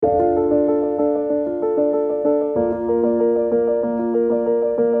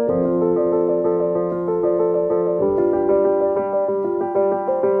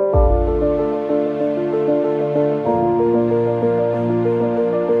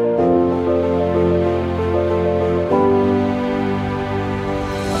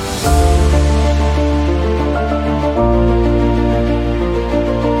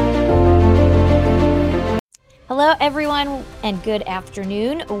and good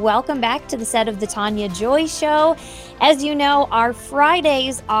afternoon. Welcome back to the set of the Tania Joy Show. As you know, our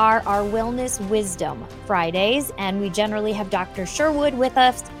Fridays are our Wellness Wisdom Fridays, and we generally have Dr. Sherwood with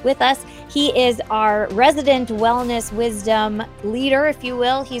us. He is our resident wellness wisdom leader, if you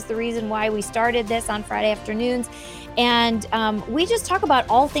will. He's the reason why we started this on Friday afternoons. And we just talk about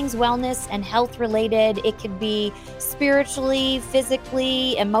all things wellness and health related. It could be spiritually,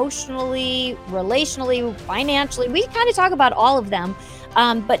 physically, emotionally, relationally, financially. We kind of talk about all of them.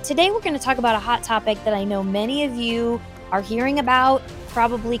 But today we're going to talk about a hot topic that I know many of you are hearing about,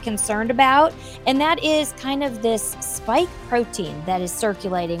 probably concerned about. And that is kind of this spike protein that is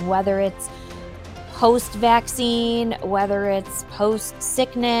circulating, whether it's post-vaccine, whether it's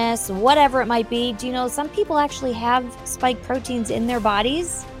post-sickness, whatever it might be. Do you know some people actually have spike proteins in their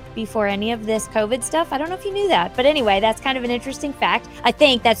bodies before any of this COVID stuff? I don't know if you knew that, but anyway, that's kind of an interesting fact. I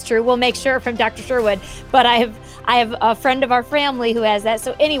think that's true. We'll make sure from Dr. Sherwood, but I have a friend of our family who has that.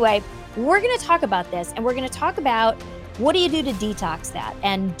 So anyway, we're going to talk about this, and we're going to talk about what do you do to detox that?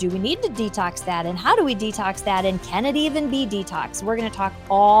 And do we need to detox that? And how do we detox that? And can it even be detox? We're going to talk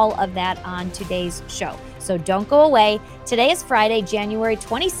all of that on today's show. So don't go away. Today is Friday, January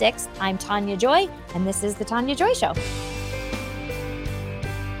 26th. I'm Tania Joy, and this is the Tania Joy Show.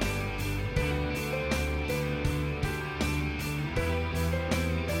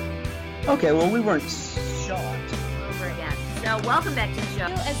 Okay, well, we weren't shocked. Over again. So welcome back to the show.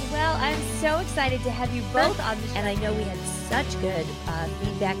 As well, I'm so excited to have you both on the show. And I know we had such good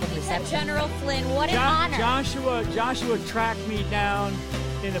feedback and reception. General Flynn, what an honor. Joshua tracked me down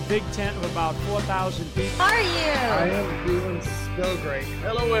in a big tent of about 4,000 people. How are you? I am feeling so great.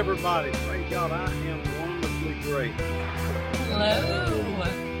 Hello, everybody. Praise God, I am wonderfully great. Hello.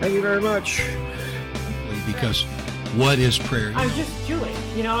 Thank you very much. Because what is prayer? I'm just Jewish,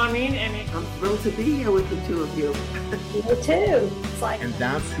 you know what I mean? And I'm thrilled to be here with the two of you. Me too. It's like, And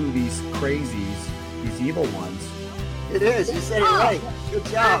that's who these crazies, these evil ones. It is. You said it right. Good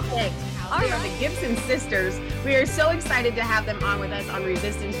job. Perfect. All we are right. the Gibson sisters. We are so excited to have them on with us on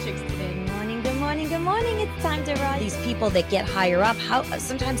Resistance Chicks today. Good morning, good morning, good morning. It's time to rise. These people that get higher up,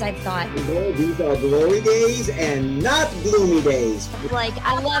 sometimes I've thought, Well, these are glory days and not gloomy days. like,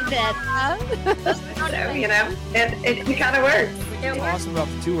 I love that. You know, it kind of works. what's awesome about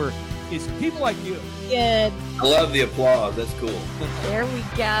the tour is people like you. Good. I love the applause. That's cool. There we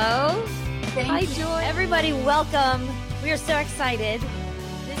go. Hi, Joy. Everybody, welcome. We are so excited.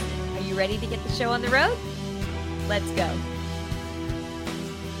 Are you ready to get the show on the road? Let's go.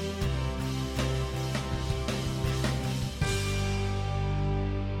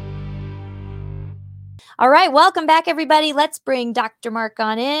 All right, welcome back, everybody. Let's bring Dr. Mark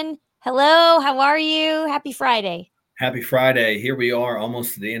on in. Hello, how are you? Happy Friday. Happy Friday. Here we are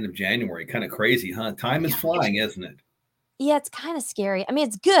almost to the end of January. Kind of crazy, huh? Time is flying, isn't it? Yeah, it's kind of scary. I mean,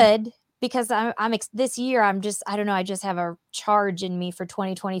 it's good because this year, I don't know, I just have a charge in me for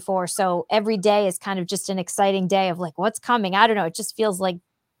 2024. So every day is kind of just an exciting day of like, what's coming? I don't know. It just feels like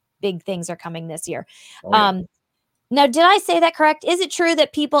big things are coming this year. Oh, yeah. Now, did I say that correct? Is it true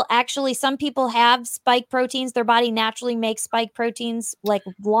that some people have spike proteins? Their body naturally makes spike proteins like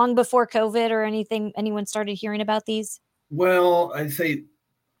long before COVID or anyone started hearing about these? Well, I'd say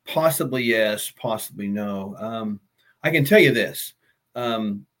possibly yes, possibly no. I can tell you this,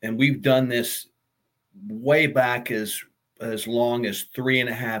 and we've done this way back as long as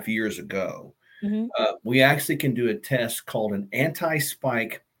 3.5 years ago. Mm-hmm. We actually can do a test called an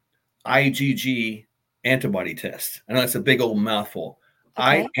anti-spike IgG antibody test. I know that's a big old mouthful.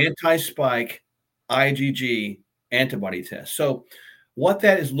 Okay. Anti-spike IgG antibody test. So what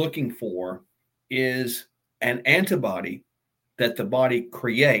that is looking for is an antibody that the body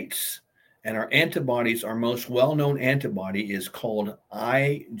creates. And our antibodies, our most well-known antibody is called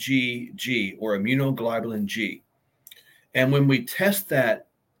IgG, or immunoglobulin G. And when we test that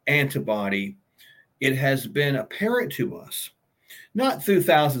antibody, it has been apparent to us, not through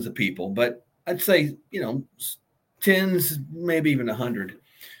thousands of people, but I'd say, tens, maybe even 100,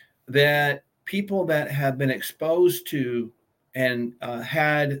 that people that have been exposed to and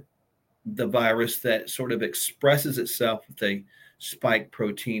had the virus that sort of expresses itself with a spike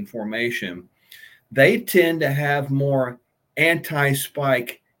protein formation, they tend to have more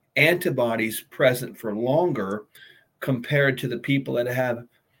anti-spike antibodies present for longer compared to the people that have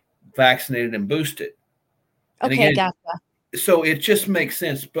vaccinated and boosted. And Okay, again, gotcha. so it just makes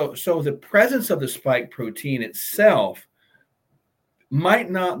sense. But so the presence of the spike protein itself might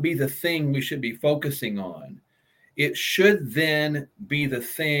not be the thing we should be focusing on. It should then be the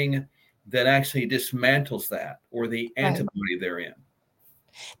thing that actually dismantles that, or the antibody therein.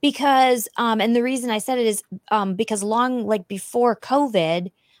 Because and the reason I said it is because like before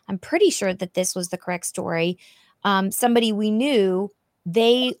COVID, I'm pretty sure that this was the correct story. Somebody we knew,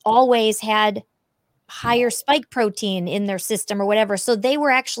 they always had higher spike protein in their system or whatever. So they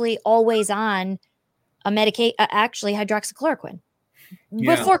were actually always on actually hydroxychloroquine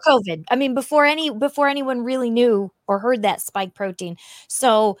Yeah. before COVID. I mean, before anyone really knew or heard that spike protein.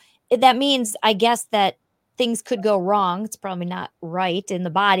 So that means, I guess, that things could go wrong. It's probably not right in the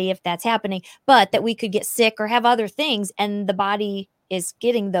body if that's happening, but that we could get sick or have other things, and the body is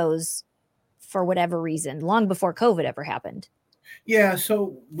getting those for whatever reason long before COVID ever happened. Yeah,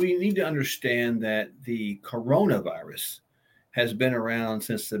 so we need to understand that the coronavirus has been around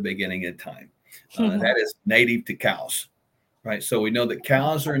since the beginning of time. That is native to cows, right? So we know that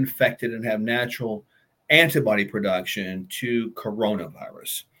cows are infected and have natural antibody production to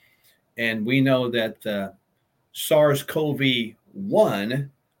coronavirus. And we know that the SARS-CoV-1,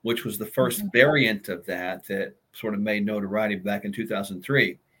 which was the first variant of that sort of made notoriety back in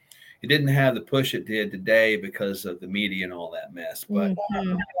 2003, it didn't have the push it did today because of the media and all that mess. But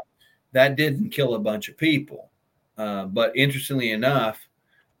that didn't kill a bunch of people. But interestingly enough,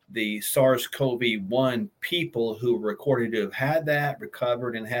 the SARS-CoV-1 people who were recorded to have had that,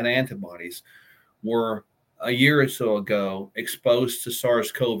 recovered, and had antibodies were a year or so ago exposed to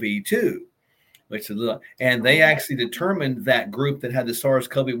SARS-CoV-2, and they actually determined that group that had the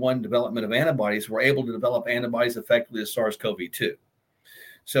SARS-CoV-1 development of antibodies were able to develop antibodies effectively to SARS-CoV-2.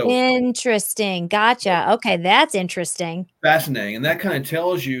 So interesting. Gotcha. Okay, that's interesting. Fascinating. And that kind of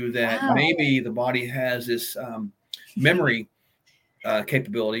tells you that maybe the body has this memory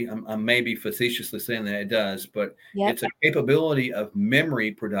capability. I'm maybe facetiously saying that it does, but it's a capability of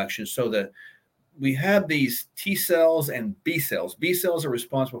memory production, so that we have these T cells and B cells. B cells are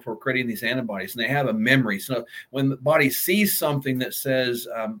responsible for creating these antibodies, and they have a memory. So when the body sees something that says,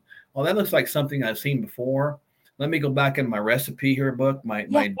 well, that looks like something I've seen before, let me go back in my recipe here book, my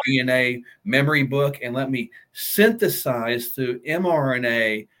DNA memory book, and let me synthesize through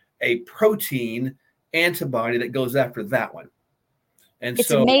mRNA a protein antibody that goes after that one. And it's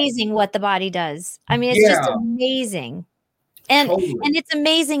amazing what the body does. I mean, it's just amazing. And it's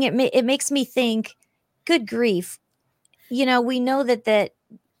amazing. It makes me think, good grief. You know, we know that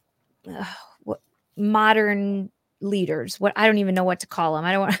modern leaders, I don't even know what to call them.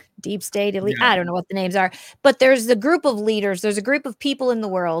 I don't want deep state elite. I don't know what the names are, but there's a group of leaders. There's a group of people in the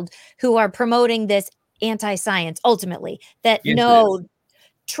world who are promoting this anti-science ultimately, that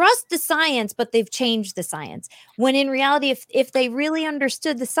trust the science, but they've changed the science. When in reality, if they really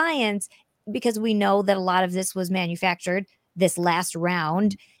understood the science, because we know that a lot of this was manufactured this last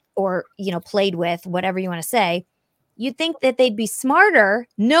round, or, you know, played with, whatever you want to say, you'd think that they'd be smarter,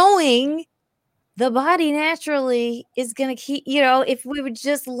 knowing the body naturally is going to keep, you know, if we would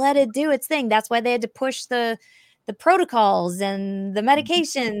just let it do its thing. That's why they had to push the protocols and the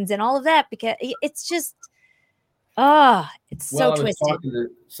medications and all of that, because it's just, it's so twisted. I was talking to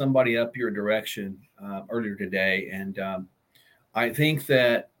somebody up your direction earlier today, and I think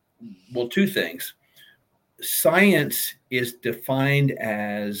that, well, two things. Science is defined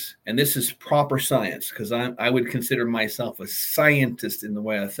as, and this is proper science, because I would consider myself a scientist in the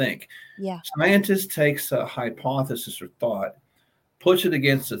way I think. Yeah. Scientist takes a hypothesis or thought, puts it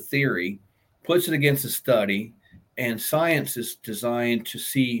against a theory, puts it against a study, and science is designed to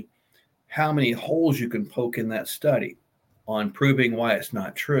see how many holes you can poke in that study on proving why it's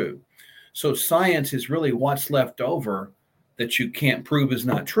not true. So science is really what's left over that you can't prove is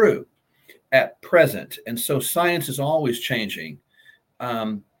not true at present. And so science is always changing.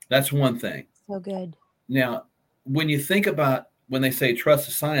 That's one thing. So good. Now, when you think about, when they say trust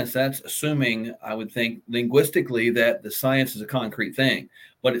the science, that's assuming, I would think, linguistically, that the science is a concrete thing,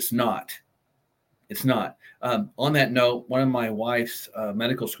 but it's not. It's not. On that note, one of my wife's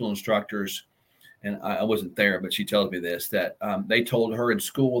medical school instructors, and I wasn't there, but she tells me this, that they told her in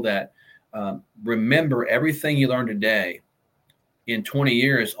school that remember, everything you learn today, in 20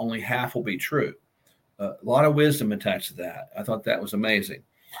 years, only half will be true. A lot of wisdom attached to that. I thought that was amazing.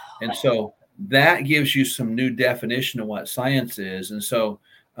 And so that gives you some new definition of what science is. And so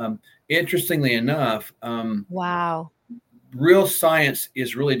interestingly enough, real science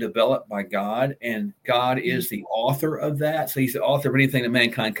is really developed by God, and God is the author of that. So he's the author of anything that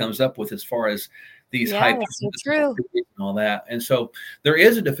mankind comes up with as far as these hypotheses and all that. And so there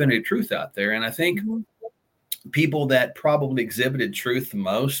is a definitive truth out there. And I think people that probably exhibited truth the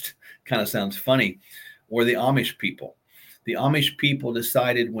most, kind of sounds funny, were the Amish people. The Amish people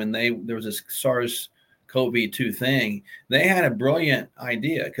decided when there was this SARS COVID-2 thing, they had a brilliant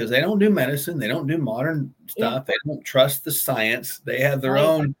idea because they don't do medicine. They don't do modern stuff. They don't trust the science. They have their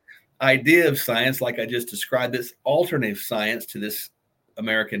own idea of science, like I just described, this alternative science to this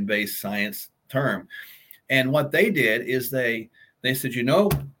American-based science term. And what they did is they said, Ale,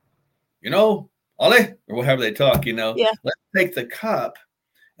 or however they talk, let's take the cup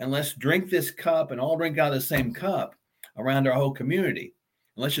and let's drink this cup and all drink out of the same cup around our whole community.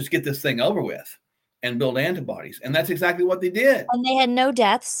 And let's just get this thing over with and build antibodies. And that's exactly what they did. And they had no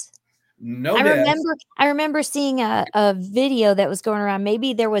deaths. No deaths. I remember seeing a video that was going around.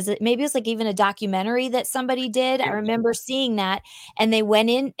 Maybe it was like even a documentary that somebody did. I remember seeing that, and they went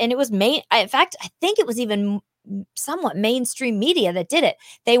in, and it was in fact, I think it was even somewhat mainstream media that did it.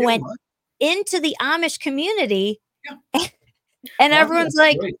 They went into the Amish community, and everyone's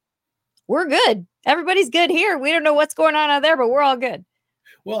like, great. We're good. Everybody's good here. We don't know what's going on out there, but we're all good.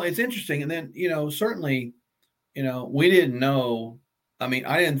 Well, it's interesting. And then, certainly, we didn't know. I mean,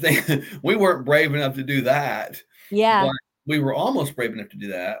 I didn't think we weren't brave enough to do that. Yeah. But we were almost brave enough to do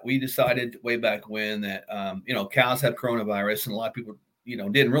that. We decided way back when that, cows have coronavirus, and a lot of people,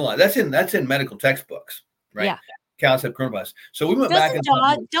 didn't realize that's in medical textbooks, right? Yeah. Cows have coronavirus. So we went back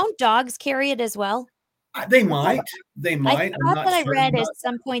and don't dogs carry it as well? They might. I thought that I read at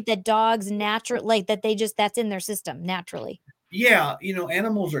some point that dogs that's in their system naturally. Yeah.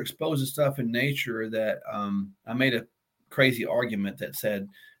 Animals are exposed to stuff in nature that I made a crazy argument that said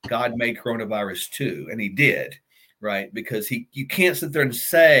God made coronavirus too. And he did, right? Because you can't sit there and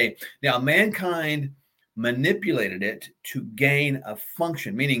say, now mankind manipulated it to gain a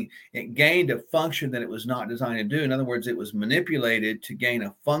function, meaning it gained a function that it was not designed to do. In other words, it was manipulated to gain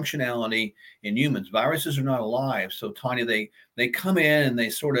a functionality in humans. Viruses are not alive. So Tania, they come in and they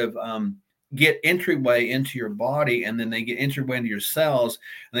sort of get entryway into your body, and then they get entryway into your cells,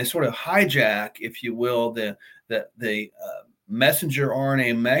 and they sort of hijack, if you will, the messenger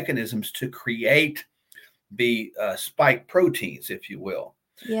RNA mechanisms to create the spike proteins, if you will.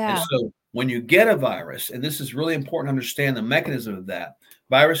 Yeah. And so when you get a virus, and this is really important to understand the mechanism of that,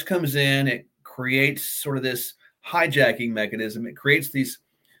 virus comes in, it creates sort of this hijacking mechanism. It creates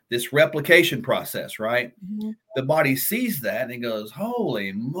this replication process, right? Mm-hmm. The body sees that and it goes,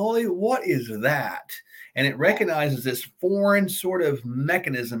 holy moly, what is that? And it recognizes this foreign sort of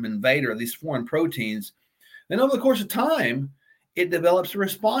mechanism invader, these foreign proteins. Then over the course of time, it develops a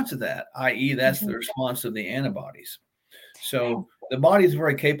response to that, i.e. that's the response of the antibodies. So the body is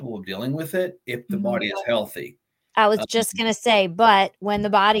very capable of dealing with it if the body is healthy. I was just going to say, but when the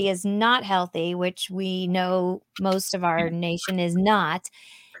body is not healthy, which we know most of our nation is not,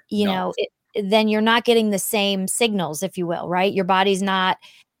 then you're not getting the same signals, if you will, right? Your body's not,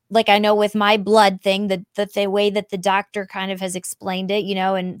 like I know with my blood thing, the way that the doctor kind of has explained it,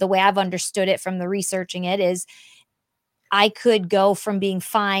 and the way I've understood it from the researching it is I could go from being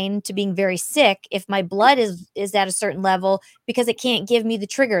fine to being very sick if my blood is at a certain level, because it can't give me the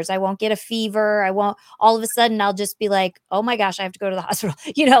triggers. I won't get a fever. I won't, all of a sudden I'll just be like, oh my gosh, I have to go to the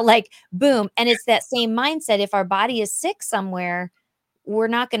hospital, like boom. And it's that same mindset. If our body is sick somewhere, we're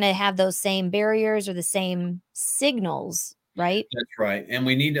not going to have those same barriers or the same signals, right? That's right. And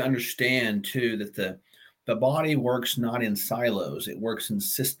we need to understand too that the body works not in silos, it works in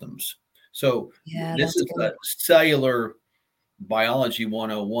systems. So this is a cellular biology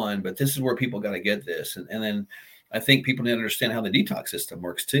 101, but this is where people got to get this. And then I think people need to understand how the detox system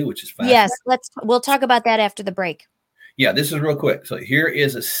works too, which is fascinating. Yes, we'll talk about that after the break. Yeah, this is real quick. So here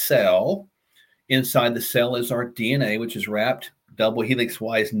is a cell. Inside the cell is our DNA, which is wrapped double helix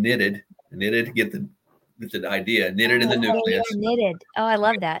wise knitted, get the idea, knitted in the nucleus. Knitted. Oh, I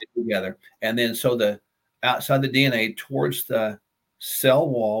love that. Together. And then so the outside the DNA towards the cell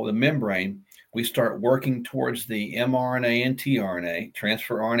wall, the membrane, we start working towards the mRNA and tRNA,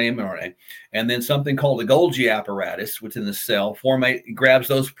 transfer RNA, mRNA, and then something called the Golgi apparatus within the cell grabs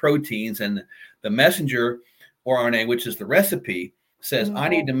those proteins, and the messenger RNA, which is the recipe, says, I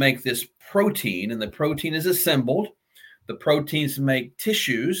need to make this protein, and the protein is assembled. The proteins make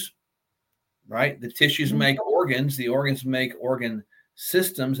tissues, right? The tissues make organs, the organs make organ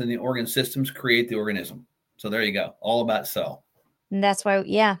systems, and the organ systems create the organism. So there you go, all about cell. And that's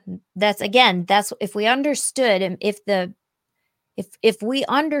why, that's if we understood, and if we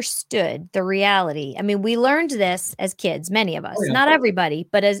understood the reality, I mean, we learned this as kids, many of us, not everybody,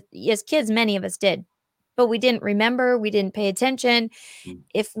 but as kids, many of us did, but we didn't remember, we didn't pay attention.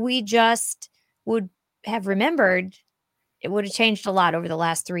 If we just would have remembered, it would have changed a lot over the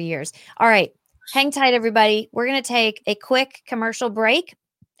last 3 years. All right. Hang tight, everybody. We're going to take a quick commercial break.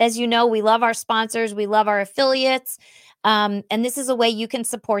 as you know, we love our sponsors. We love our affiliates. And this is a way you can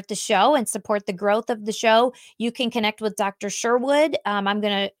support the show and support the growth of the show. You can connect with Dr. Sherwood. I'm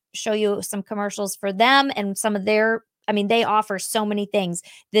going to show you some commercials for them and some of their, they offer so many things.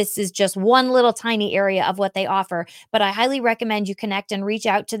 This is just one little tiny area of what they offer, but I highly recommend you connect and reach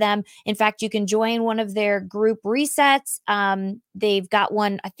out to them. In fact, you can join one of their group resets. They've got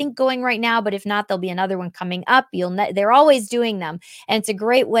one, I think, going right now, but if not, there'll be another one coming up. They're always doing them. And it's a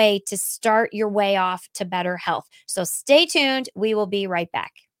great way to start your way off to better health. So stay tuned. We will be right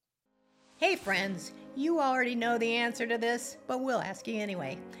back. Hey friends, you already know the answer to this, but we'll ask you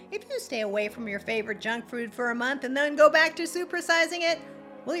anyway. If you stay away from your favorite junk food for a month and then go back to supersizing it,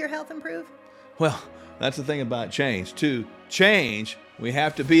 will your health improve? Well, that's the thing about change. To change, we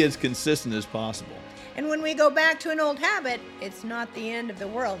have to be as consistent as possible. And when we go back to an old habit, it's not the end of the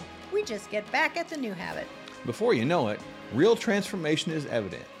world. We just get back at the new habit. Before you know it, real transformation is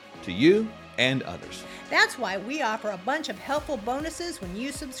evident to you and others. That's why we offer a bunch of helpful bonuses when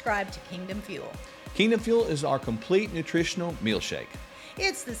you subscribe to Kingdom Fuel. Kingdom Fuel is our complete nutritional meal shake.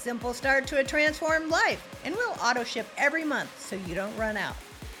 It's the simple start to a transformed life, and we'll auto ship every month so you don't run out.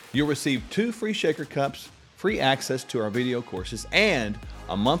 You'll receive 2 free shaker cups, free access to our video courses, and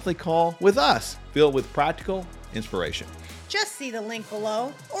a monthly call with us filled with practical inspiration. Just see the link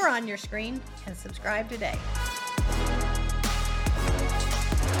below or on your screen and subscribe today.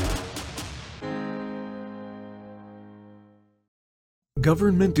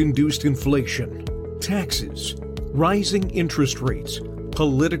 Government-induced inflation, taxes, rising interest rates,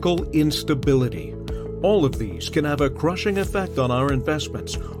 political instability. All of these can have a crushing effect on our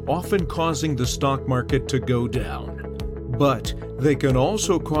investments, often causing the stock market to go down. But they can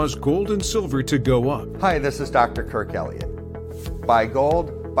also cause gold and silver to go up. Hi, this is Dr. Kirk Elliott. Buy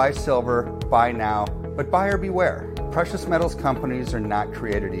gold, buy silver, buy now, but buyer beware. Precious metals companies are not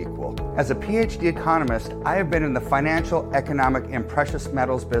created equal. As a PhD economist, I have been in the financial, economic, and precious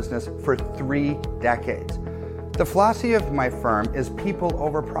metals business for 3 decades. The philosophy of my firm is people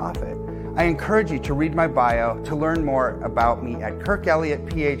over profit. I encourage you to read my bio to learn more about me at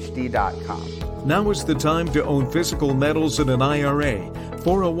kirkelliottphd.com. Now is the time to own physical metals in an IRA,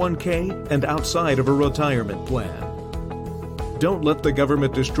 401k, and outside of a retirement plan. Don't let the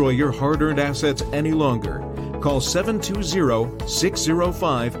government destroy your hard-earned assets any longer. Call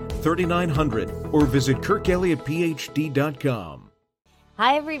 720-605-3900 or visit kirkelliottphd.com.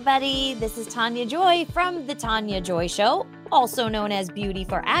 Hi, everybody. This is Tania Joy from The Tania Joy Show, also known as Beauty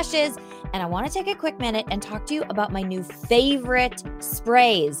for Ashes. And I want to take a quick minute and talk to you about my new favorite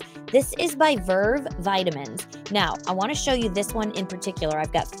sprays. This is by Verve Vitamins. Now, I want to show you this one in particular.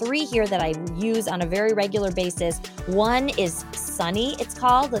 I've got 3 here that I use on a very regular basis. One is Sunny, it's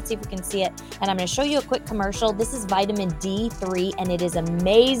called. Let's see if we can see it. And I'm going to show you a quick commercial. This is vitamin D3, and it is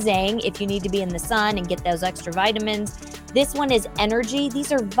amazing if you need to be in the sun and get those extra vitamins. This one is Energy.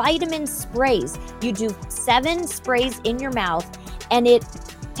 These are vitamin sprays. You do 7 sprays in your mouth, and it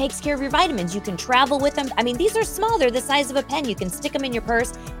takes care of your vitamins. You can travel with them. These are small. They're the size of a pen. You can stick them in your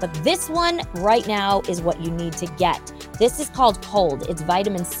purse. But this one right now is what you need to get. This is called Cold. It's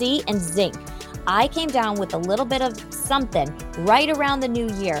vitamin C and zinc. I came down with a little bit of something right around the new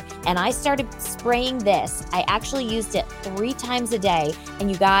year, and I started spraying this. I actually used it 3 times a day. And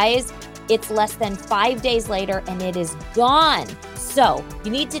you guys, it's less than 5 days later, and it is gone. So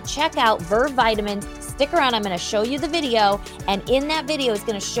you need to check out Verve Vitamins. Stick around. I'm going to show you the video, and in that video is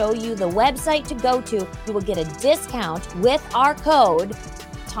going to show you the website to go to. You will get a discount with our code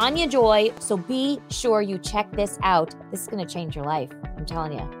Tania Joy. So be sure you check this out. This is going to change your life. I'm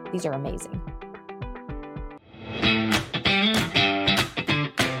telling you, these are amazing.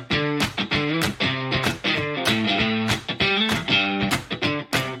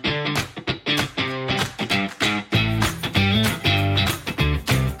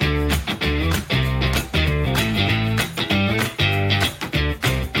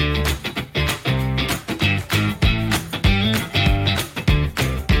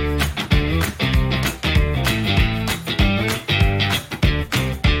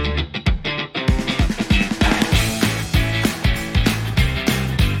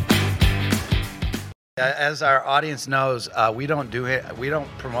 As our audience knows, we don't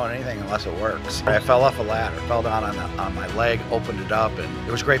promote anything unless it works. I fell off a ladder, fell down on my leg, opened it up, and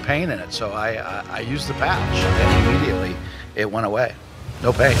there was great pain in it. So I used the patch, and immediately it went away.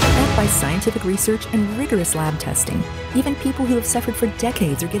 No pain. Backed by scientific research and rigorous lab testing, even people who have suffered for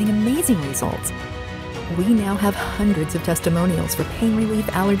decades are getting amazing results. We now have hundreds of testimonials for pain relief,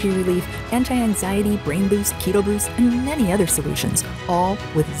 allergy relief, anti-anxiety, brain boost, keto boost, and many other solutions, all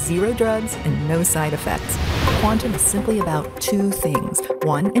with 0 drugs and no side effects. Quantum is simply about 2 things.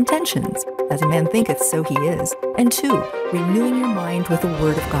 1, intentions. As a man thinketh, so he is. And 2, renewing your mind with the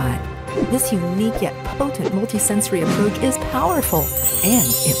Word of God. This unique yet potent multisensory approach is powerful, and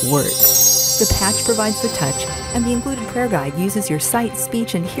it works. The patch provides the touch, and the included prayer guide uses your sight,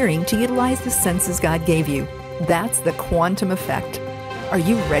 speech, and hearing to utilize the senses God gave you. That's the quantum effect. Are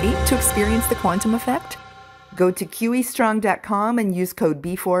you ready to experience the quantum effect? Go to QEstrong.com and use code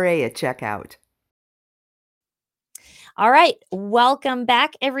B4A at checkout. All right. Welcome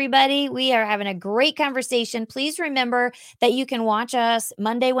back, everybody. We are having a great conversation. Please remember that you can watch us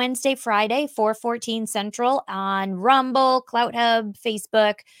Monday, Wednesday, Friday, 4:14 Central on Rumble, CloutHub,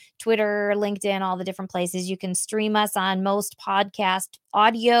 Facebook, Twitter, LinkedIn, all the different places. You can stream us on most podcast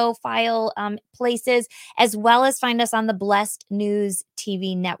audio file places, as well as find us on the Blessed News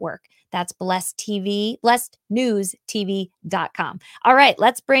TV network. That's blessednewstv.com. All right,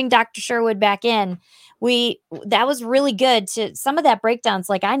 let's bring Dr. Sherwood back in. That was really good. To some of that breakdowns,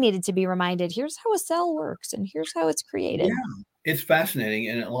 like I needed to be reminded, here's how a cell works and here's how it's created. Yeah, it's fascinating.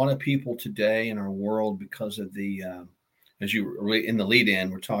 And a lot of people today in our world, because of the, as you were in the lead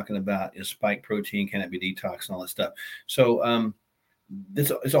in, we're talking about is spike protein, can it be detox and all that stuff. So this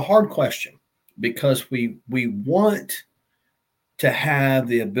is a hard question because we want to have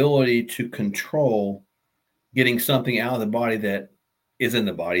the ability to control getting something out of the body that is in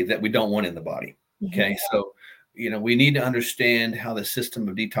the body that we don't want in the body. Okay. So, we need to understand how the system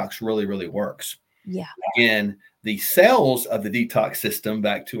of detox really, really works. Yeah. Again, the cells of the detox system,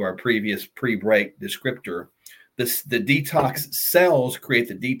 back to our previous pre-break descriptor, the detox cells create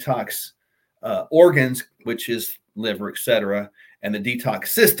the detox organs, which is liver, etc., and the detox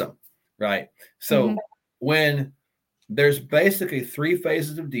system, right? So when there's basically 3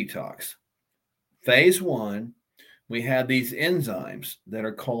 phases of detox. Phase 1, we have these enzymes that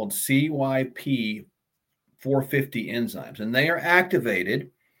are called CYP450 enzymes, and they are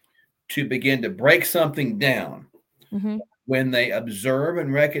activated to begin to break something down when they observe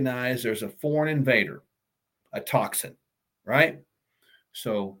and recognize there's a foreign invader, a toxin, right?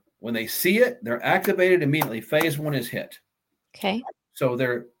 So when they see it, they're activated immediately. Phase 1 is hit. Okay. So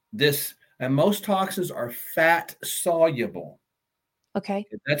and most toxins are fat soluble. Okay.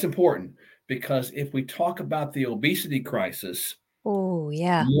 That's important because if we talk about the obesity crisis, more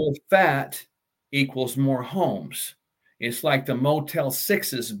fat equals more homes. It's like the Motel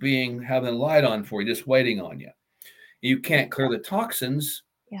 6s having a light on for you, just waiting on you. You can't clear the toxins.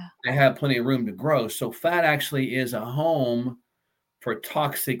 Yeah. They have plenty of room to grow. So fat actually is a home for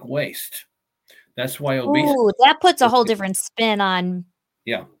toxic waste. That's why obesity. Ooh, that puts a whole different spin on.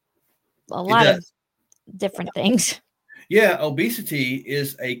 Yeah. A lot of different things. Yeah, obesity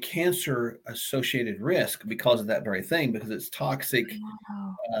is a cancer-associated risk because of that very thing, because it's toxic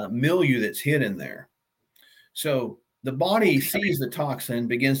milieu that's hidden there. So the body sees the toxin,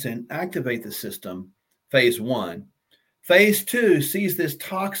 begins to activate the system, phase 1. Phase 2 sees this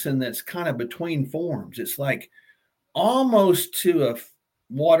toxin that's kind of between forms. It's like almost to a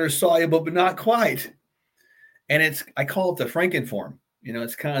water-soluble, but not quite. And I call it the Frankenform.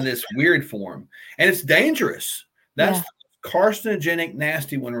 It's kind of this weird form, and it's dangerous. That's the carcinogenic,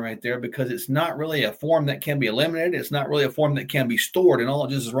 nasty one right there, because it's not really a form that can be eliminated. It's not really a form that can be stored, and all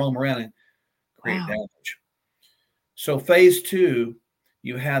it does is roam around and create damage. So phase 2,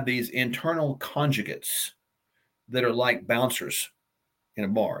 you have these internal conjugates that are like bouncers in a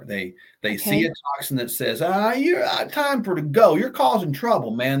bar. They see a toxin that says, you're time for to go. You're causing trouble,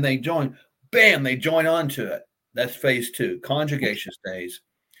 man. They join onto it. That's phase 2, conjugation stage.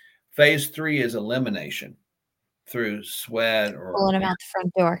 Phase 3 is elimination through sweat or pulling them out the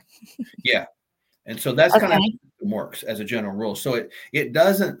front door. Yeah. And so that's kind of how it works as a general rule. So it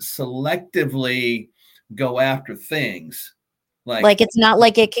doesn't selectively go after things like it's not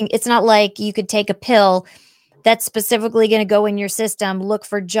like you could take a pill that's specifically going to go in your system, look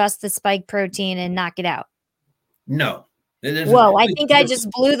for just the spike protein and knock it out. No. Whoa, I think I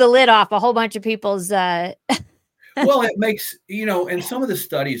just blew the lid off a whole bunch of people's well, it makes, and some of the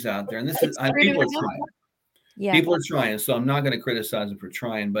studies out there, and people are trying. Yeah. People are trying, so I'm not going to criticize them for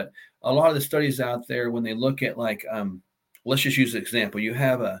trying, but a lot of the studies out there, when they look at let's just use an example. You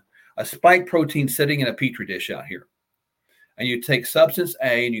have a spike protein sitting in a petri dish out here, and you take substance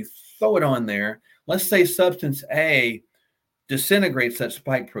A and you throw it on there. Let's say substance A disintegrates that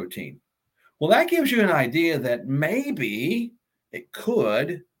spike protein. Well, that gives you an idea that maybe it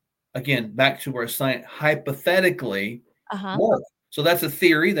could, again, back to where science hypothetically work. So that's a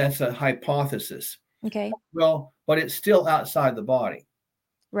theory, that's a hypothesis. Okay. Well, but it's still outside the body.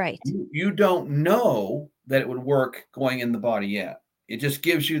 Right. You don't know that it would work going in the body yet. It just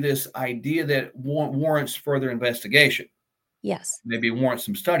gives you this idea that warrants further investigation. Yes. Maybe warrants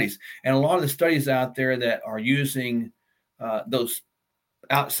some studies. And a lot of the studies out there that are using those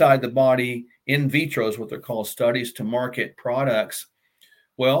outside the body in vitro is what they're called, studies to market products.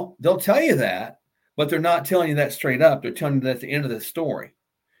 Well, they'll tell you that, but they're not telling you that straight up. They're telling you that at the end of the story.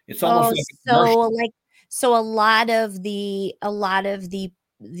 It's almost like a commercial. So a lot of the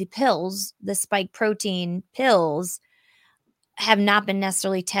pills, the spike protein pills, have not been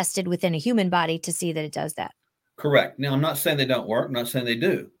necessarily tested within a human body to see that it does that. Correct. Now, I'm not saying they don't work. I'm not saying they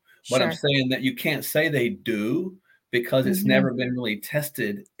do, but I'm saying that you can't say they do because it's never been really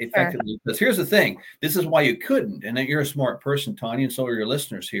tested effectively. Because here's the thing. This is why you couldn't. And you're a smart person, Tanya, and so are your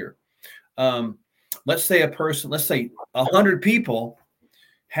listeners here. Let's say 100 people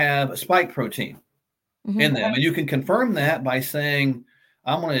have a spike protein in them. And you can confirm that by saying,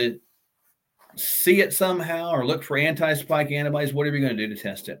 I'm going to see it somehow or look for anti-spike antibodies, whatever you're going to do to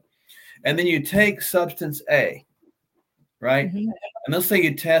test it. And then you take substance A, right? And let's say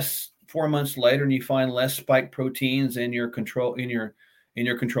you test 4 months later and you find less spike proteins in your control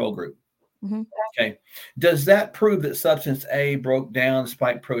group. Okay. Does that prove that substance A broke down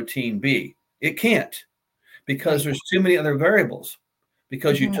spike protein B? It can't, because there's too many other variables.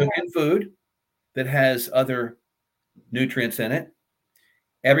 Because you took in food that has other nutrients in it.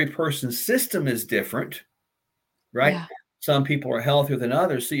 Every person's system is different, right? Yeah. Some people are healthier than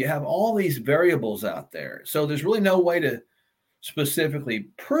others. So you have all these variables out there. So there's really no way to specifically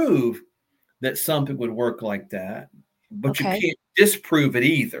prove that something would work like that, but you can't disprove it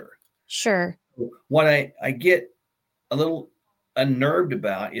either. Sure. What I get a little unnerved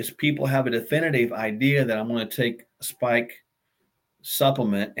about is people have a definitive idea that I'm going to take a spike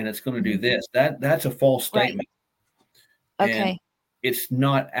supplement and it's going to do this. That's a false statement. Right. Okay. And it's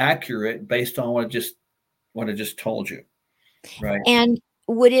not accurate based on what I just told you. Right. And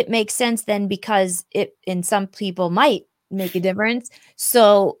would it make sense then, because it in some people might make a difference?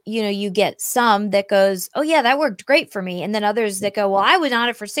 So, you get some that goes, oh yeah, that worked great for me. And then others that go, well, I was on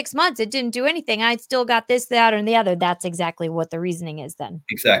it for 6 months. It didn't do anything. I still got this, that, and the other. That's exactly what the reaning is then.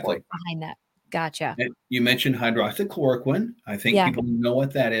 Exactly. Behind that. Gotcha. And you mentioned hydroxychloroquine. I think people know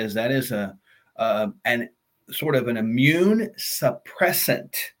what that is. That is an sort of an immune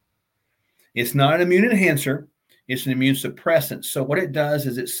suppressant. It's not an immune enhancer. It's an immune suppressant. So what it does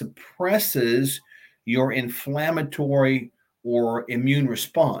is it suppresses your inflammatory or immune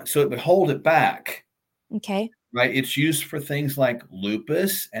response. So it would hold it back. Okay. Right. It's used for things like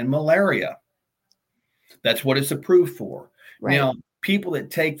lupus and malaria. That's what it's approved for. Right. Now, people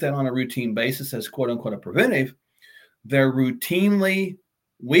that take that on a routine basis as quote unquote a preventive, they're routinely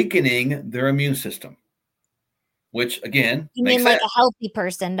weakening their immune system. Which again, you mean like a healthy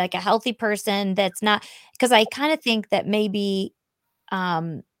person that's not, because I kind of think that maybe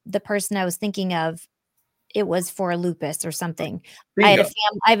the person I was thinking of, it was for lupus or something. I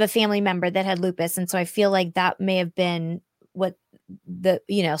have a family member that had lupus, and so I feel like that may have been what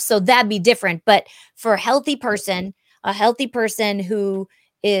so that'd be different. But for a healthy person who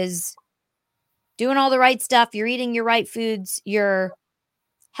is doing all the right stuff, you're eating your right foods, you're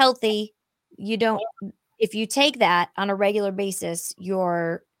healthy, if you take that on a regular basis,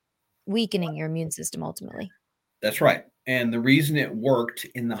 you're weakening your immune system ultimately. That's right. And the reason it worked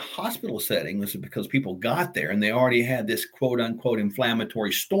in the hospital setting was because people got there and they already had this quote unquote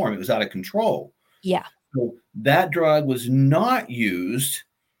inflammatory storm. It was out of control. Yeah. So that drug was not used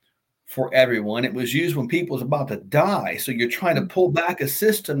for everyone. It was used when people was about to die. So you're trying to pull back a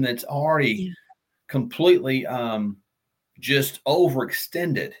system that's already completely just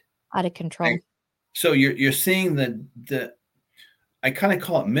overextended. Out of control. Right? So you're seeing the I kind of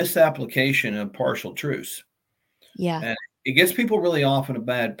call it misapplication of partial truths. Yeah. And it gets people really off on a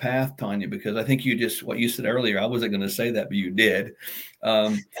bad path, Tanya, because I think what you said earlier, I wasn't going to say that, but you did.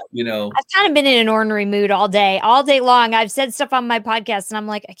 I've kind of been in an ornery mood all day long. I've said stuff on my podcast and I'm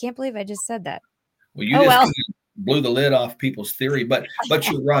like, I can't believe I just said that. Well, you kind of blew the lid off people's theory, but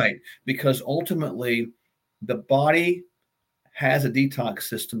you're right, because ultimately the body has a detox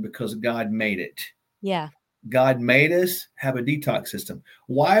system because God made it. Yeah. God made us have a detox system.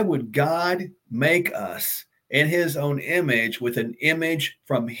 Why would God make us in his own image with an image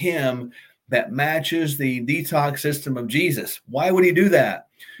from him that matches the detox system of Jesus? Why would he do that?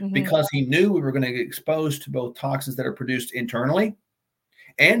 Mm-hmm. Because he knew we were going to get exposed to both toxins that are produced internally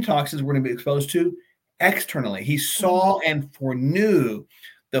and toxins we're going to be exposed to externally. He saw and foreknew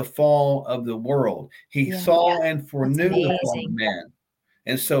the fall of the world. He saw and foreknew the fall of man.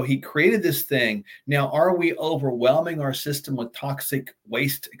 And so he created this thing. Now, are we overwhelming our system with toxic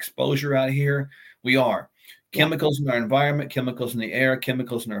waste exposure out here? We are. Chemicals in our environment, chemicals in the air,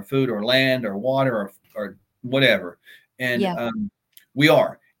 chemicals in our food or land or water or whatever. And we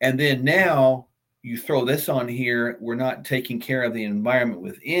are. And then now you throw this on here, we're not taking care of the environment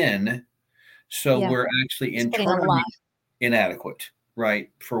within. So we're actually internally inadequate, right?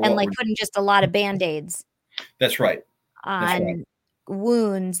 For and what like we're putting just a lot of Band-Aids. That's right. On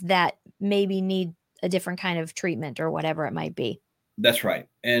wounds that maybe need a different kind of treatment or whatever it might be. That's right.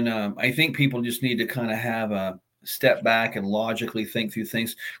 And I think people just need to kind of have a step back and logically think through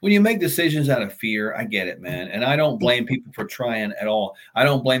things. When you make decisions out of fear, I get it, man. And I don't blame people for trying at all. I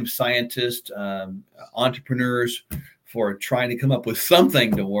don't blame scientists, entrepreneurs for trying to come up with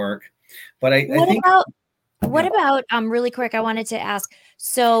something to work. But I think. What about really quick, I wanted to ask,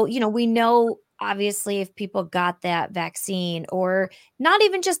 so, we know obviously if people got that vaccine, or not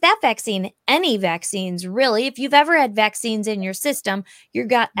even just that vaccine, any vaccines really, if you've ever had vaccines in your system, you've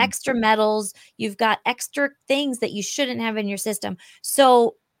got extra metals, you've got extra things that you shouldn't have in your system.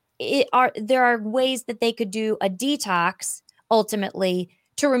 So there are ways that they could do a detox ultimately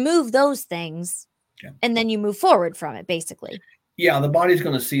to remove those things. And then you move forward from it, basically. Yeah, the body's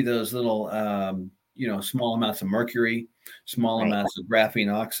going to see those little small amounts of mercury, small amounts of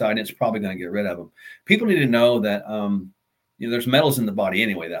graphene oxide. It's probably going to get rid of them. People need to know that, there's metals in the body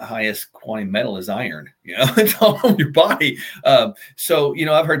anyway. The highest quantity metal is iron. It's all over your body. So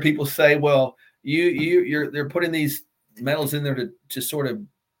I've heard people say, well, they're putting these metals in there to sort of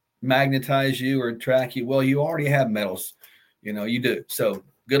magnetize you or attract you. Well, you already have metals, you do. So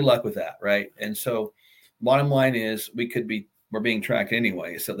good luck with that, right? And so bottom line is we're being tracked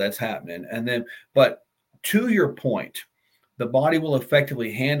anyway. So that's happening. And then, but to your point, the body will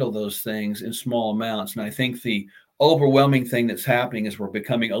effectively handle those things in small amounts. And I think the overwhelming thing that's happening is we're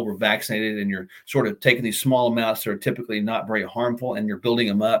becoming over vaccinated, and you're sort of taking these small amounts that are typically not very harmful, and you're building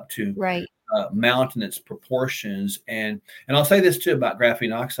them up to mount in its proportions. And I'll say this too about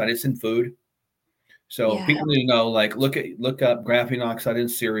graphene oxide. It's in food. So people need to know, like, look up graphene oxide in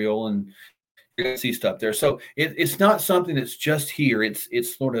cereal, and you're going to see stuff there. So it's not something that's just here.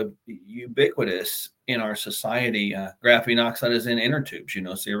 It's sort of ubiquitous in our society. Graphene oxide is in inner tubes, so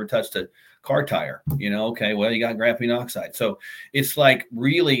you ever touched a car tire, okay, well, you got graphene oxide. So it's like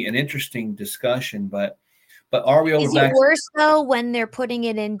really an interesting discussion, but are we over? Is it worse though when they're putting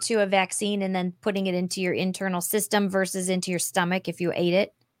it into a vaccine and then putting it into your internal system versus into your stomach if you ate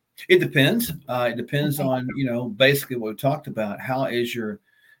it? It depends. It depends on, basically what we talked about. How is your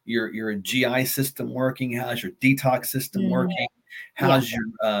GI system working? How's your detox system working? How's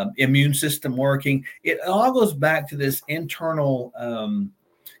your immune system working? It all goes back to this internal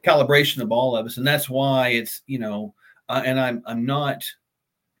calibration of all of us. And that's why it's, and I'm not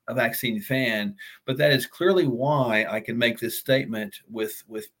a vaccine fan, but that is clearly why I can make this statement with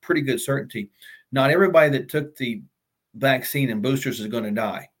pretty good certainty. Not everybody that took the vaccine and boosters is going to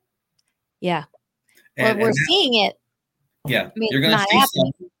die. Yeah. Well, we're seeing it. Yeah. I mean, you're going to see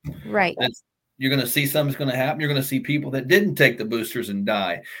some. Right. You're going to see something's going to happen. You're going to see people that didn't take the boosters and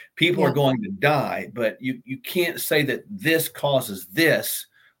die. People are going to die, but you can't say that this causes this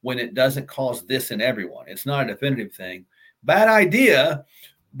when it doesn't cause this in everyone. It's not a definitive thing. Bad idea,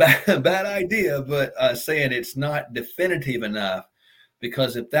 but saying it's not definitive enough,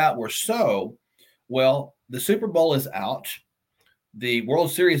 because if that were so, well, the Super Bowl is out. The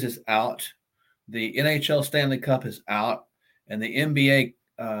World Series is out. The NHL Stanley Cup is out. And the NBA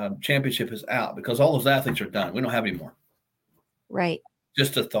championship is out, because all those athletes are done. We don't have any more. Right.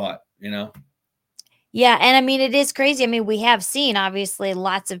 Just a thought, Yeah. And I mean, it is crazy. I mean, we have seen obviously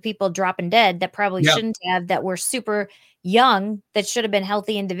lots of people dropping dead that probably shouldn't have, that were super young, that should have been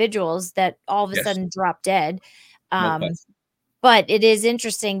healthy individuals that all of a sudden dropped dead. But it is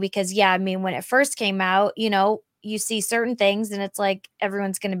interesting because, I mean, when it first came out, you see certain things and it's like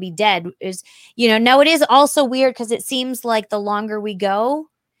everyone's going to be dead. Now it is also weird because it seems like the longer we go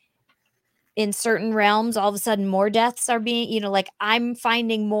in certain realms, all of a sudden more deaths are being, like I'm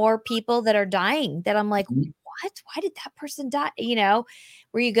finding more people that are dying that I'm like, what? Why did that person die?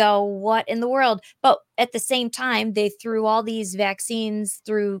 Where you go, what in the world? But at the same time, they threw all these vaccines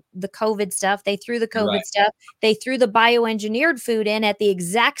through the COVID stuff. They threw the COVID stuff. They threw the bioengineered food in at the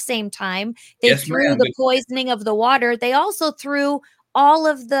exact same time. They threw the poisoning of the water. They also threw all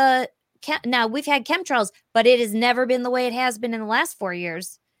of the, now we've had chemtrails, but it has never been the way it has been in the last 4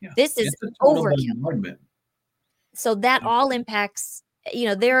 years. Yeah. This is overkill. So that all impacts,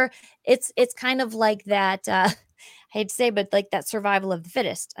 it's kind of like that, I hate to say, but like that survival of the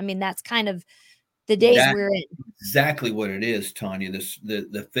fittest. I mean, that's kind of the days we're in. Exactly what it is, Tanya.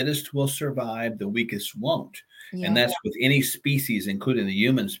 The fittest will survive, the weakest won't. Yeah. And that's with any species, including the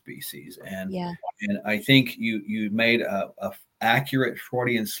human species. And I think you made a accurate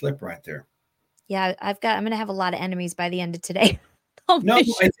Freudian slip right there. Yeah, I'm going to have a lot of enemies by the end of today. No, I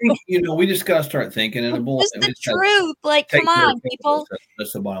think, we just got to start thinking in a bull. Just the truth. Like, come on, people.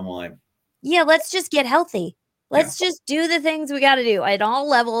 That's the bottom line. Yeah, let's just get healthy. Let's just do the things we got to do at all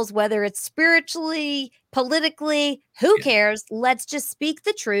levels, whether it's spiritually, politically, who cares? Let's just speak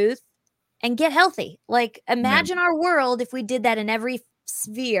the truth and get healthy. Like, imagine our world if we did that in every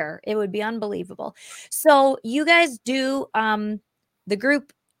sphere. It would be unbelievable. So you guys do the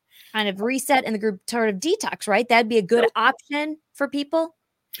group kind of reset and the group sort of detox, right? That'd be a good option for people.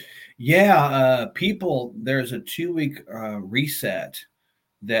 Yeah, people, there's a 2-week reset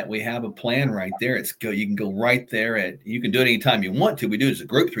that we have a plan right there. You can go right there you can do it anytime you want to. We do it as a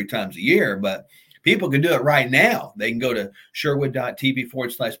group 3 times a year, but people can do it right now. They can go to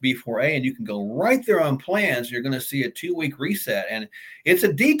sherwood.tv/B4A and you can go right there on plans. You're going to see a 2-week reset, and it's a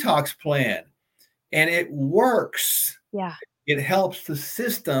detox plan, and it works. Yeah. It helps the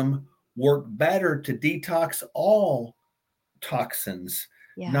system work better to detox all toxins,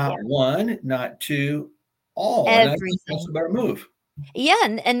 not one, not two, all. Everything. That's a better move. Yeah,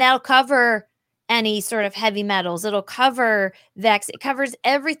 and that'll cover any sort of heavy metals. It'll cover it covers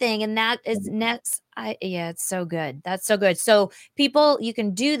everything, and that is next. It's so good. That's so good. So people, you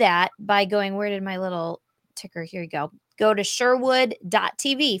can do that by going. Where did my little ticker? Here you go. Go to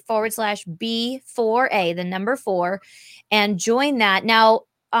sherwood.tv/B4A, the number 4, and join that. Now,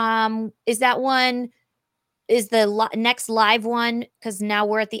 is that one? Is the next live one? Because now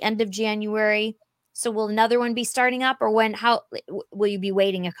we're at the end of January. So will another one be starting up, or when? How will you be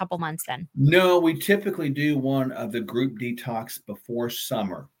waiting a couple months then? No, we typically do one of the group detox before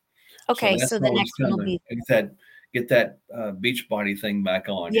summer. Okay, so the next one will be get that beach body thing back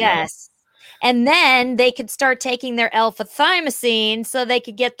on. Yes, and then they could start taking their alpha-thymoxine so they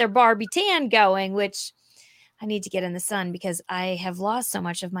could get their Barbie tan going, which I need to get in the sun because I have lost so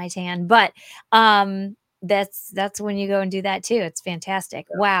much of my tan. But that's when you go and do that too. It's fantastic.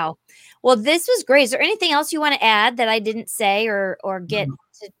 Yeah. Wow. Well, this was great. Is there anything else you want to add that I didn't say or get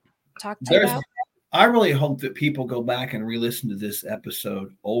to talk to you about? I really hope that people go back and re-listen to this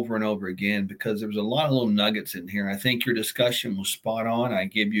episode over and over again, because there was a lot of little nuggets in here. I think your discussion was spot on. I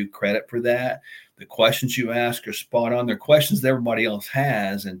give you credit for that. The questions you ask are spot on. They're questions that everybody else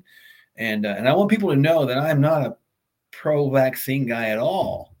has. And I want people to know that I'm not a pro-vaccine guy at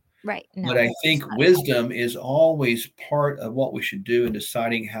all. Right. No, but I think wisdom is always part of what we should do in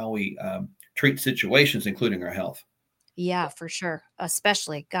deciding how we treat situations, including our health. Yeah, for sure.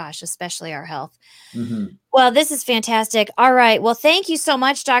 Especially our health. Mm-hmm. Well, this is fantastic. All right. Well, thank you so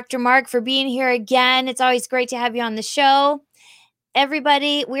much, Dr. Mark, for being here again. It's always great to have you on the show.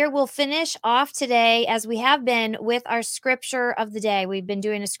 Everybody, we will finish off today, as we have been, with our scripture of the day. We've been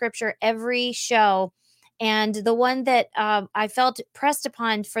doing a scripture every show. And the one that I felt pressed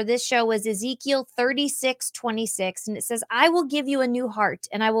upon for this show was Ezekiel 36:26. And it says, I will give you a new heart,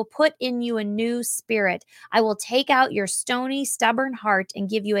 and I will put in you a new spirit. I will take out your stony, stubborn heart and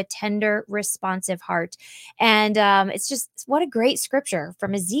give you a tender, responsive heart. And it's just, what a great scripture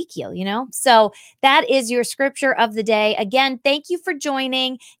from Ezekiel, So that is your scripture of the day. Again, thank you for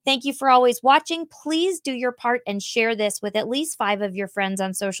joining. Thank you for always watching. Please do your part and share this with at least 5 of your friends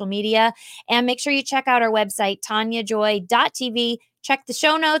on social media. And make sure you check out our website, TaniaJoy.tv. Check the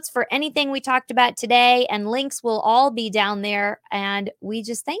show notes for anything we talked about today, and links will all be down there. And we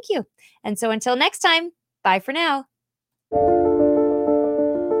just thank you. And so until next time, bye for now.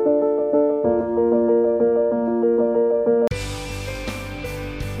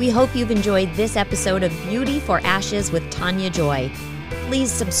 We hope you've enjoyed this episode of Beauty for Ashes with Tania Joy.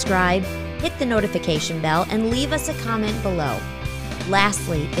 Please subscribe, hit the notification bell, and leave us a comment below.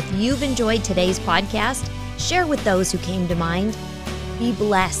 Lastly, if you've enjoyed today's podcast, share with those who came to mind. Be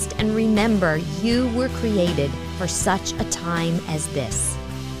blessed, and remember, you were created for such a time as this.